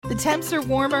The temps are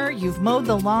warmer, you've mowed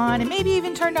the lawn, and maybe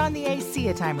even turned on the AC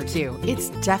a time or two. It's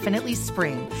definitely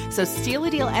spring. So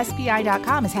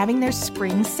StealADealSPI.com is having their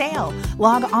spring sale.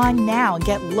 Log on now and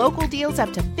get local deals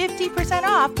up to 50%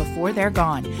 off before they're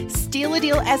gone.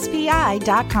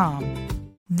 StealADealSPI.com.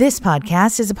 This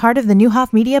podcast is a part of the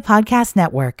Newhoff Media Podcast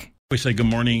Network. We say good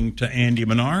morning to Andy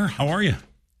Manar. How are you?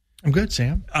 I'm good,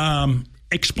 Sam.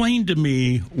 Explain to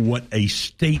me what a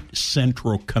state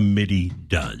central committee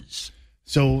does.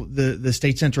 So the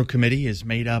state central committee is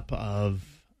made up of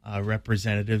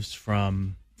representatives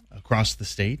from across the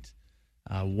state.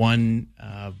 One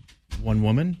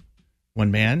woman,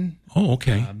 one man. Oh,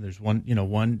 okay. There's one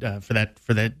for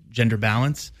that gender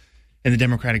balance in the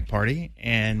Democratic Party,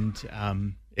 and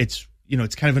it's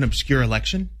kind of an obscure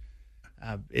election.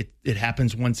 It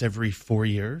happens once every 4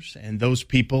 years, and those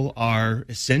people are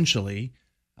essentially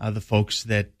the folks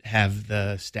that have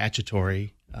the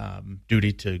statutory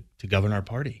duty to govern our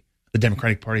party, the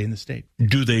Democratic Party in the state.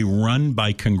 Do they run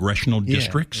by congressional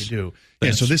districts? Yeah, they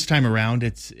do. So this time around,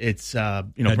 it's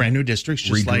brand new districts,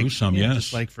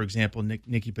 just like for example,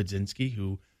 Nikki Budzinski,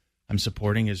 who I'm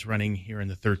supporting, is running here in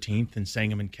the 13th in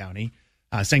Sangamon County.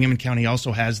 Sangamon County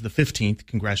also has the 15th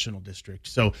congressional district.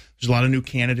 So there's a lot of new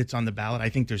candidates on the ballot. I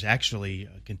think there's actually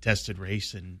a contested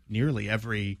race in nearly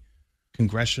every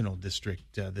congressional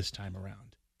district this time around.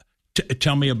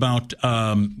 Tell me about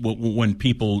when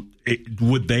people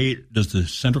does the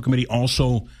Central Committee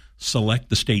also select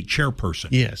the state chairperson?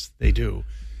 Yes, they do.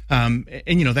 And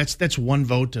that's one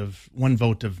vote of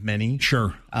many.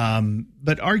 Sure.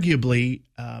 But arguably,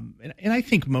 and I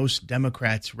think most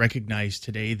Democrats recognize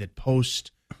today that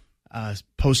post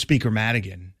Speaker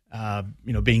Madigan,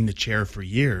 being the chair for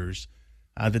years,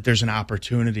 that there's an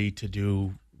opportunity to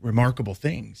do remarkable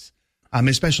things,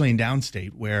 especially in downstate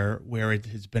where it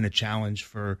has been a challenge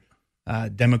for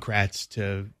Democrats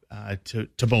to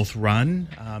both run,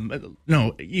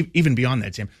 even beyond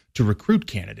that, Sam, to recruit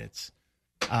candidates.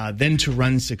 Then to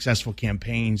run successful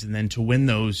campaigns, and then to win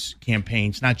those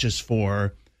campaigns, not just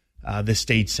for the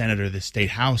state Senate or the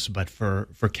state House, but for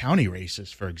county races,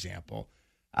 for example.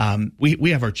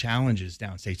 We have our challenges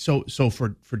downstate. So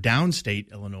for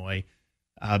downstate Illinois,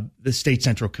 the state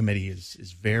central committee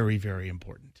is very, very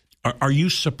important. Are you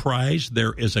surprised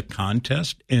there is a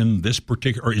contest in this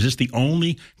particular, or is this the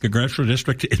only congressional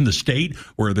district in the state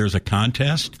where there's a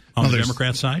contest on the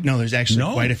Democrat side? No, there's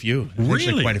actually quite a few.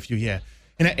 Really? Quite a few, yeah.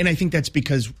 And I think that's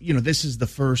because this is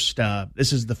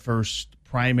the first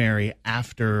primary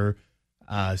after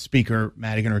Speaker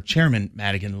Madigan or Chairman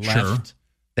Madigan left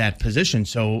that position.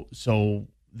 So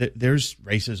there's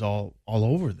races all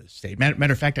over the state.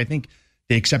 Matter of fact, I think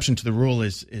the exception to the rule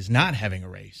is not having a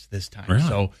race this time.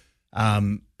 Really?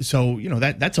 So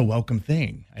that's a welcome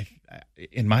thing.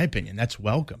 In my opinion, that's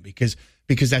welcome because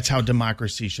that's how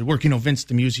democracy should work. Vince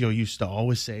DiMuzio used to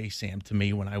always say, Sam, to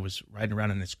me when I was riding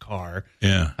around in his car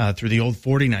through the old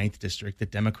 49th district,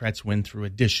 that Democrats win through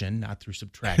addition, not through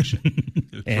subtraction.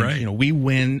 And, right. We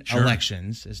win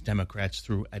elections as Democrats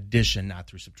through addition, not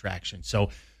through subtraction.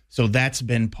 So that's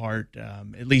been part,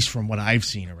 at least from what I've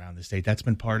seen around the state, that's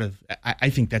been part of, I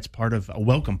think that's part of a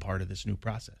welcome part of this new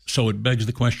process. So it begs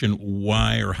the question,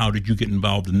 why or how did you get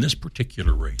involved in this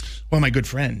particular race? Well, my good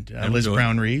friend, Liz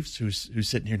Brown-Reeves, who's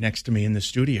sitting here next to me in the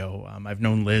studio. I've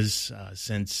known Liz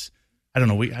since, I don't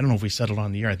know if we settled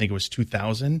on the year. I think it was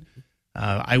 2000.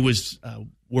 I was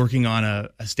working on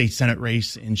a state Senate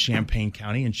race in Champaign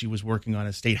County, and she was working on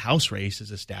a state House race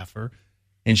as a staffer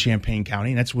in Champaign County,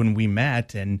 and that's when we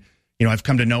met. And I've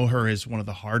come to know her as one of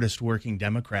the hardest working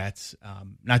Democrats,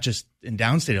 not just in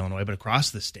downstate Illinois, but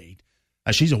across the state.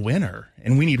 She's a winner,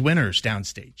 and we need winners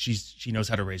downstate. She knows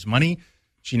how to raise money.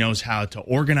 She knows how to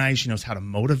organize. She knows how to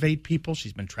motivate people.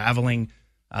 She's been traveling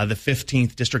the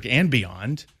 15th district and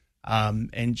beyond,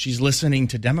 and she's listening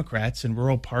to Democrats in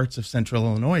rural parts of central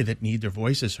Illinois that need their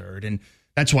voices heard. And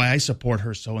that's why I support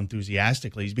her so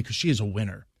enthusiastically, is because she is a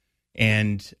winner.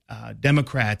 And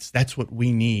Democrats, that's what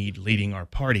we need leading our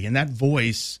party. And that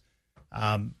voice,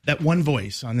 that one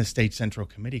voice on the state central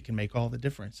committee can make all the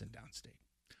difference in downstate.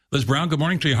 Liz Brown, good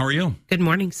morning to you. How are you? Good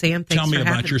morning, Sam. Thanks Tell me for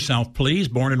about having yourself, please.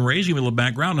 Born and raised, give me a little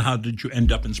background. How did you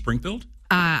end up in Springfield?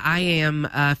 I am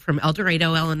from El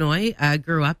Dorado, Illinois.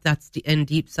 Grew up, that's in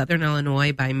deep southern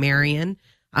Illinois by Marion.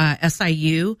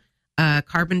 SIU,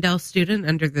 Carbondale student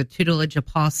under the tutelage of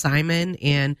Paul Simon,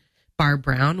 and Barb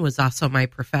Brown was also my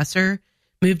professor.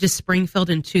 Moved to Springfield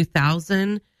in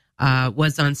 2000,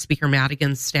 was on Speaker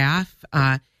Madigan's staff.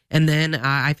 And then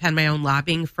I've had my own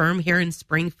lobbying firm here in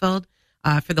Springfield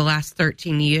for the last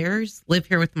 13 years. Live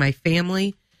here with my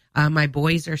family. My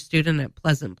boys are student at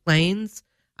Pleasant Plains.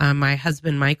 My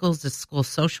husband, Michael's a school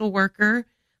social worker.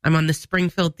 I'm on the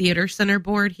Springfield Theater Center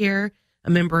board here, a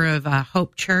member of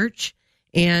Hope Church,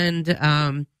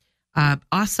 and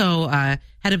also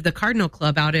head of the Cardinal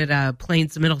Club out at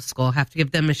Plains Middle School. Have to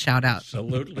give them a shout out.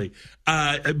 Absolutely.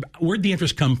 Where'd the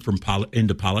interest come from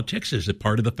into politics? Is it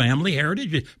part of the family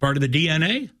heritage, part of the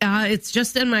DNA? It's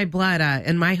just in my blood.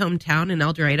 In my hometown in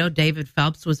El Dorado, David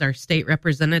Phelps was our state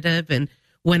representative and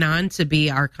went on to be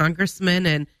our congressman.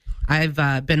 And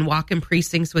I've been walking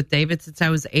precincts with David since I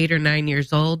was 8 or 9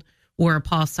 years old. Wore a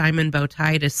Paul Simon bow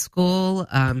tie to school,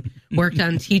 worked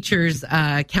on teachers'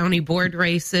 county board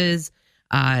races,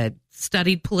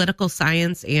 studied political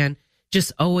science, and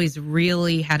just always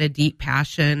really had a deep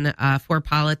passion for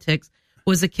politics.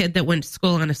 Was a kid that went to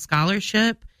school on a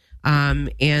scholarship,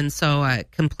 and so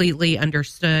completely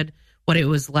understood what it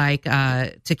was like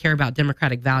to care about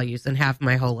democratic values and have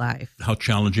my whole life. How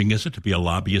challenging is it to be a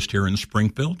lobbyist here in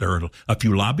Springfield? There are a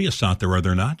few lobbyists out there, are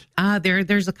there not?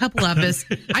 There's a couple of us.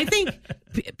 I think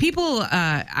people,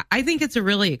 I think it's a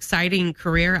really exciting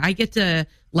career. I get to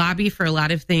lobby for a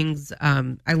lot of things.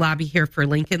 I lobby here for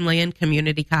Lincoln Land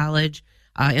Community College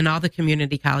and all the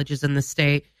community colleges in the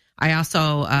state. I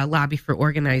also lobby for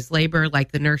organized labor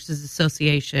like the Nurses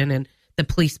Association and the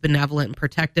Police Benevolent and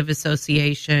Protective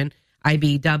Association,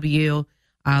 IBW,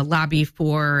 lobby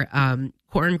for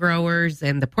corn growers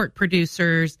and the pork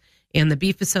producers and the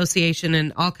Beef Association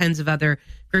and all kinds of other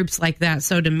groups like that.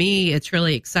 So to me, it's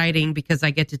really exciting because I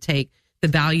get to take the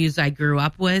values I grew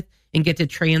up with and get to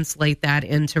translate that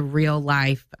into real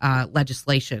life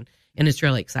legislation. And it's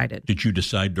really excited. Did you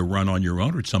decide to run on your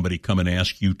own, or did somebody come and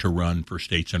ask you to run for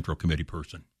State Central Committee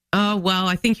person? Oh, well,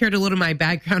 I think you heard a little of my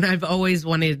background. I've always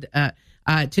wanted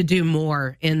to do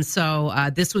more. And so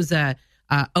this was a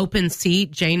open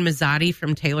seat. Jane Mazzotti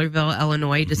from Taylorville,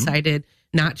 Illinois, decided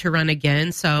not to run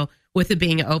again. So with it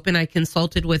being open, I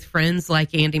consulted with friends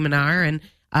like Andy Minar and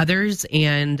others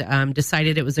and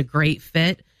decided it was a great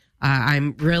fit.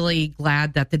 I'm really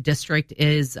glad that the district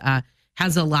has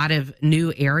a lot of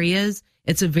new areas.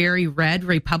 It's a very red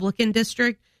Republican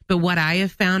district. But what I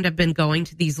have found, I've been going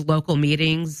to these local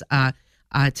meetings.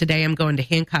 Today I'm going to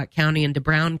Hancock County and to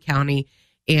Brown County,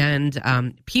 and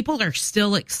people are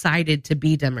still excited to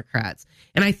be Democrats.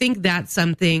 And I think that's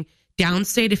something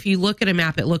downstate. If you look at a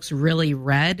map, it looks really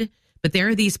red, but there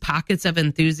are these pockets of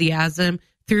enthusiasm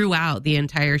throughout the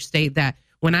entire state that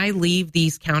when I leave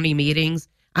these county meetings,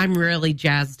 I'm really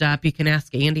jazzed up. You can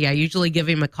ask Andy. I usually give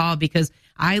him a call because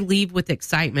I leave with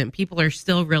excitement. People are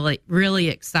still really, really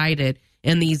excited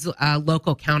in these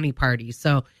local county parties.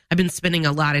 So I've been spending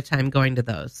a lot of time going to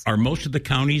those. Are most of the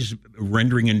counties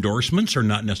rendering endorsements or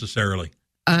not necessarily?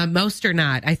 Most are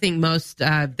not. I think most,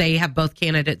 they have both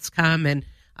candidates come and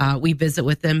we visit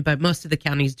with them, but most of the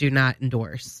counties do not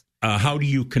endorse. How do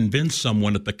you convince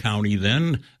someone at the county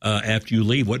then after you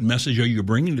leave? What message are you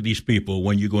bringing to these people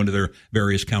when you go into their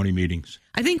various county meetings?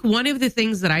 I think one of the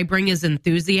things that I bring is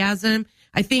enthusiasm.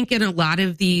 I think in a lot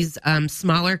of these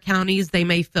smaller counties, they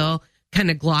may feel kind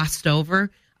of glossed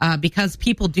over because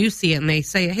people do see it and they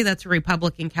say, hey, that's a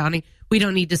Republican county. We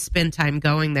don't need to spend time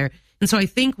going there. And so I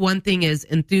think one thing is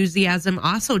enthusiasm,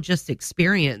 also just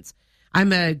experience.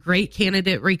 I'm a great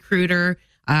candidate recruiter.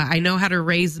 I know how to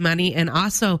raise money, and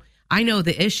also I know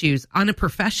the issues on a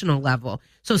professional level.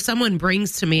 So someone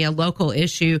brings to me a local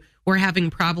issue. We're having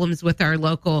problems with our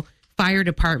local fire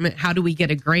department. How do we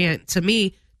get a grant? To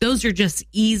me, those are just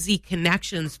easy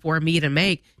connections for me to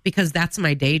make because that's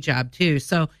my day job too.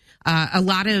 So a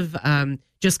lot of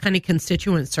just kind of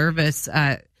constituent service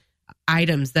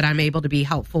items that I'm able to be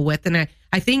helpful with. And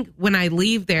I think when I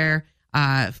leave there,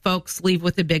 folks leave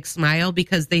with a big smile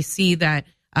because they see that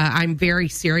I'm very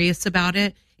serious about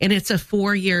it. And it's a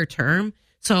 4-year term.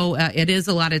 So it is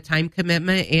a lot of time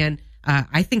commitment. And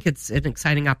I think it's an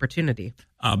exciting opportunity.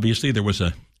 Obviously, there was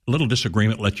a little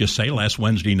disagreement, let's just say, last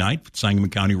Wednesday night.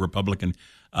 Sangamon County Republican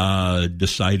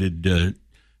decided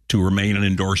to remain an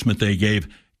endorsement they gave.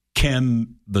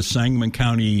 Can the Sangamon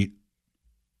County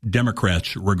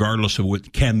Democrats, regardless of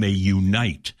what, can they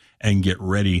unite and get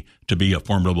ready to be a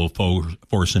formidable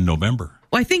force in November?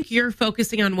 Well, I think you're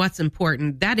focusing on what's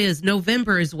important. That is,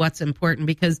 November is what's important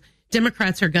because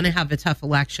Democrats are going to have a tough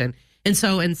election. And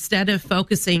so instead of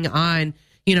focusing on,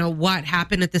 what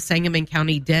happened at the Sangamon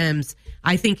County Dems,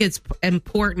 I think it's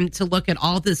important to look at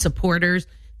all the supporters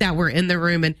that were in the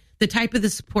room and the type of the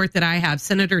support that I have.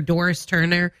 Senator Doris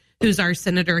Turner, who's our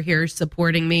senator here,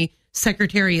 supporting me.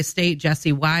 Secretary of State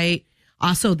Jesse White.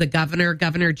 Also the governor,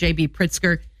 Governor J.B.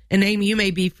 Pritzker. A name you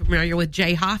may be familiar with,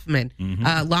 Jay Hoffman,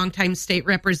 longtime state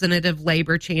representative,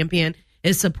 labor champion,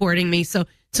 is supporting me. So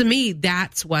to me,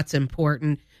 that's what's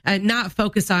important. Not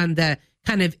focus on the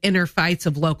kind of inner fights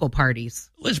of local parties.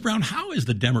 Liz Brown, how is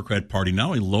the Democrat Party, not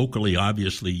only locally,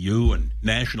 obviously you, and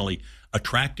nationally,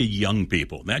 attracted young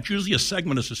people? That's usually a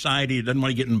segment of society that doesn't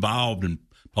want to get involved in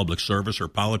public service or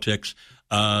politics.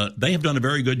 They have done a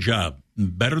very good job,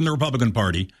 better than the Republican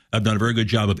Party, have done a very good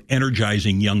job of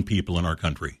energizing young people in our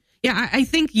country. Yeah, I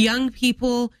think young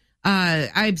people,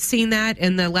 I've seen that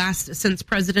since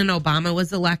President Obama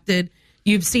was elected.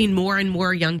 You've seen more and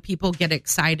more young people get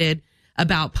excited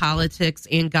about politics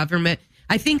and government.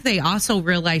 I think they also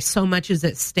realize so much is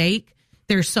at stake.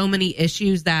 There's so many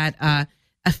issues that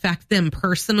affect them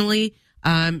personally,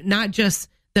 not just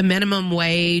the minimum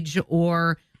wage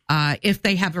or if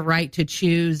they have a right to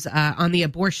choose on the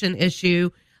abortion issue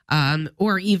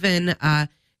or even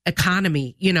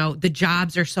economy. You know, the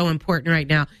jobs are so important right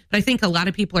now. But I think a lot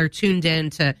of people are tuned in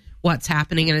to what's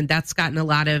happening, and that's gotten a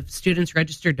lot of students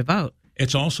registered to vote.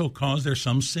 It's also caused there's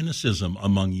some cynicism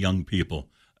among young people.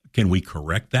 Can we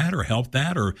correct that or help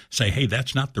that or say, hey,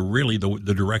 that's not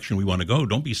the direction we want to go?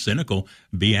 Don't be cynical.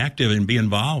 Be active and be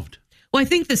involved. Well, I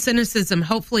think the cynicism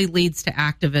hopefully leads to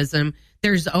activism.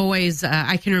 There's always,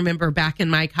 I can remember back in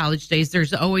my college days,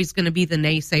 there's always going to be the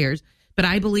naysayers. But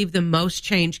I believe the most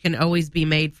change can always be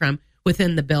made from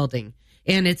within the building.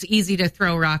 And it's easy to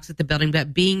throw rocks at the building,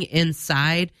 but being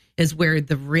inside is where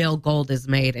the real gold is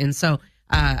made. And so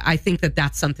I think that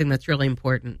that's something that's really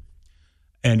important.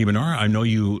 Andy Manar, I know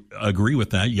you agree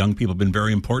with that. Young people have been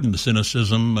very important. The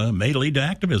cynicism may lead to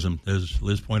activism, as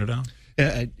Liz pointed out.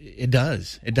 It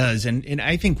does. It does. And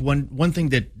I think one thing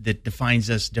that defines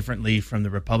us differently from the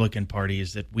Republican Party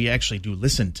is that we actually do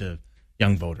listen to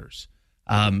young voters.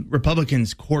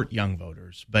 Republicans court young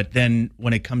voters, but then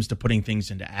when it comes to putting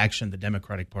things into action, the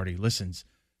Democratic Party listens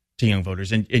to young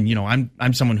voters. And you know,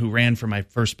 I'm someone who ran for my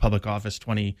first public office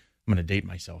I'm going to date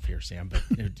myself here, Sam, but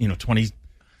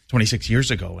 26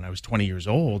 years ago when I was 20 years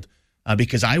old,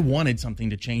 because I wanted something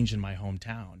to change in my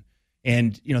hometown.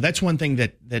 And, you know, that's one thing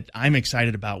that I'm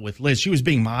excited about with Liz. She was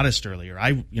being modest earlier.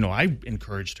 I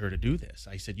encouraged her to do this.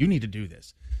 I said, you need to do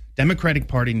this. Democratic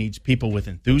Party needs people with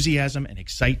enthusiasm and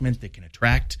excitement that can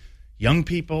attract young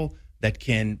people, that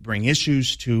can bring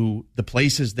issues to the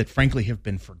places that frankly have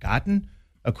been forgotten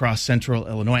across central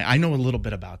Illinois. I know a little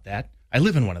bit about that. I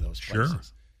live in one of those places. Sure.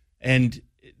 And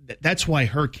that's why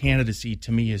her candidacy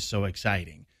to me is so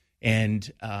exciting.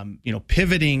 And,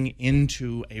 pivoting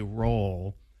into a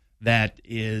role that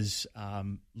is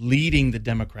leading the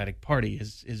Democratic Party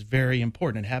is very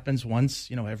important. It happens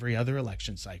once, every other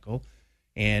election cycle.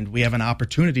 And we have an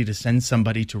opportunity to send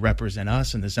somebody to represent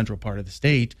us in the central part of the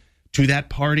state to that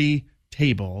party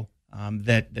table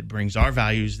that brings our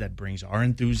values, that brings our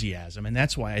enthusiasm. And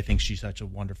that's why I think she's such a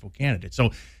wonderful candidate.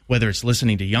 So whether it's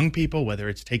listening to young people, whether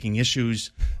it's taking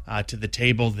issues to the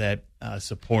table that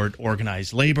support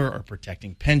organized labor or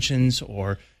protecting pensions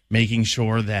or making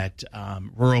sure that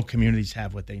rural communities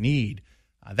have what they need,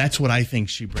 that's what I think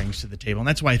she brings to the table. And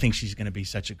that's why I think she's going to be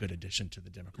such a good addition to the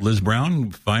Democrats. Liz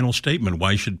Brown, final statement.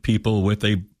 Why should people, if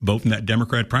they vote in that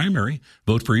Democrat primary,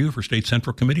 vote for you for state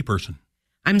central committee person?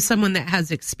 I'm someone that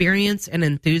has experience and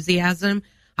enthusiasm.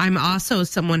 I'm also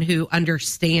someone who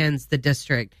understands the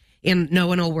district, and no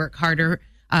one will work harder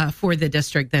for the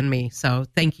district than me. So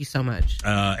thank you so much.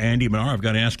 Andy Manar, I've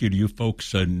got to ask you, do you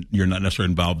folks, and you're not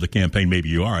necessarily involved in the campaign, maybe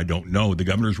you are, I don't know, the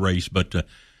governor's race, but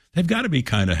they've got to be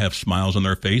kind of have smiles on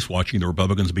their face watching the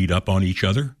Republicans beat up on each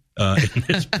other. In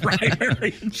this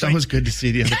primary. It's always good to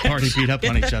see the other party beat up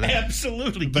on each other.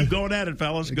 Absolutely. Keep going at it,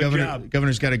 fellas. Good job.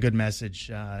 Governor's got a good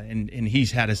message, and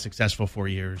he's had a successful 4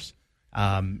 years.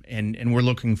 And we're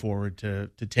looking forward to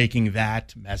taking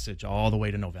that message all the way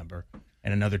to November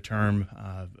and another term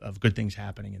of good things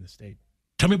happening in the state.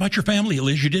 Tell me about your family,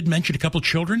 Liz. You did mention a couple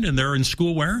children, and they're in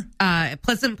school where?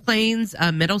 Pleasant Plains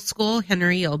Middle School.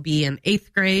 Henry will be in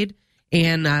 8th grade.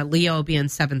 And Leo will be in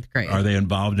 7th grade. Are they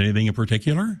involved in anything in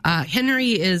particular?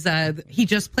 Henry is, he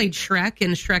just played Shrek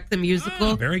in Shrek the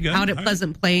Musical. Very good. Out at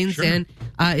Pleasant Plains. Sure. And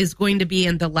is going to be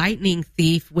in The Lightning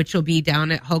Thief, which will be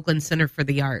down at Hoagland Center for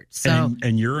the Arts. So,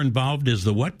 and you're involved as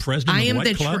the what? President of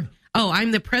what club?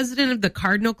 I'm the president of the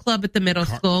Cardinal Club at the middle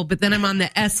school, but then I'm on the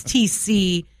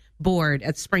STC board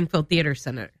at Springfield Theater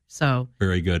Center. So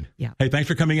very good. Yeah. Hey, thanks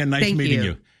for coming in. Nice meeting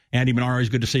you. Andy Manar, always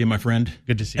good to see you, my friend.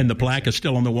 Good to see you. And the plaque is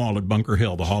still on the wall at Bunker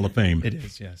Hill, the Hall of Fame. It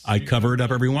is, yes. I cover it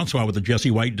up every once in a while with a Jesse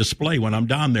White display when I'm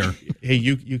down there. Hey,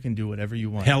 you can do whatever you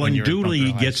want. Helen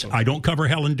Dooley gets, I don't cover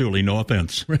Helen Dooley, no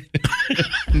offense.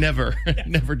 Never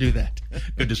do that.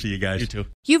 Good to see you guys. You too.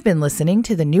 You've been listening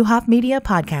to the Neuhoff Media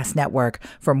Podcast Network.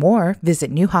 For more,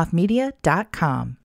 visit neuhoffmedia.com.